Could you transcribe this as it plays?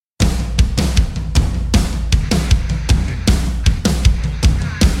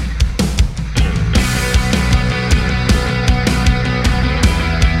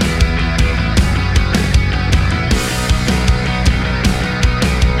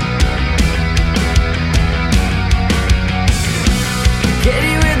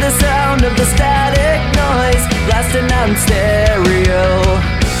the static noise blasting out in stereo.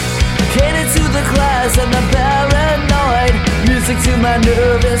 Catered to the class and the paranoid, music to my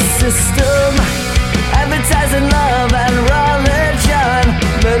nervous system. Advertising love and religion,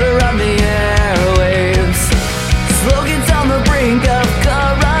 murder on the airwaves. Slogans on the brink of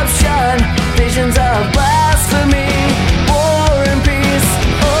corruption, visions of blasphemy, war and peace.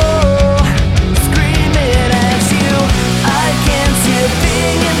 Oh, screaming at you. I can't see a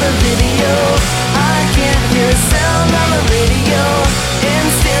thing in the video. I can't hear a sound on the radio. In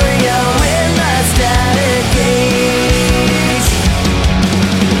stereo in that static age.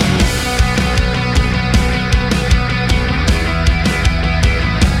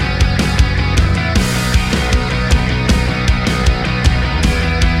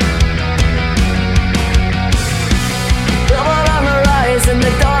 Trouble on the rise in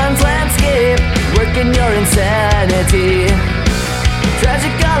the dawn's landscape, working your insanity.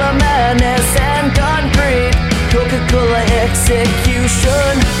 Tragic color madness and concrete, Coca-Cola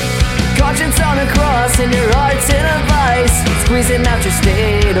execution. Conscience on a cross and your heart's in a vice, squeezing out your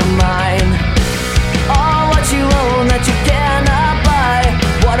state of mind. All what you own that you cannot buy.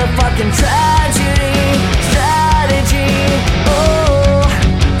 What a fucking tragedy, strategy. Oh,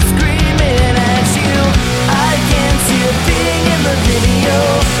 screaming at you. I can't see a thing in the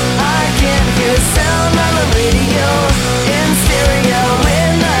video.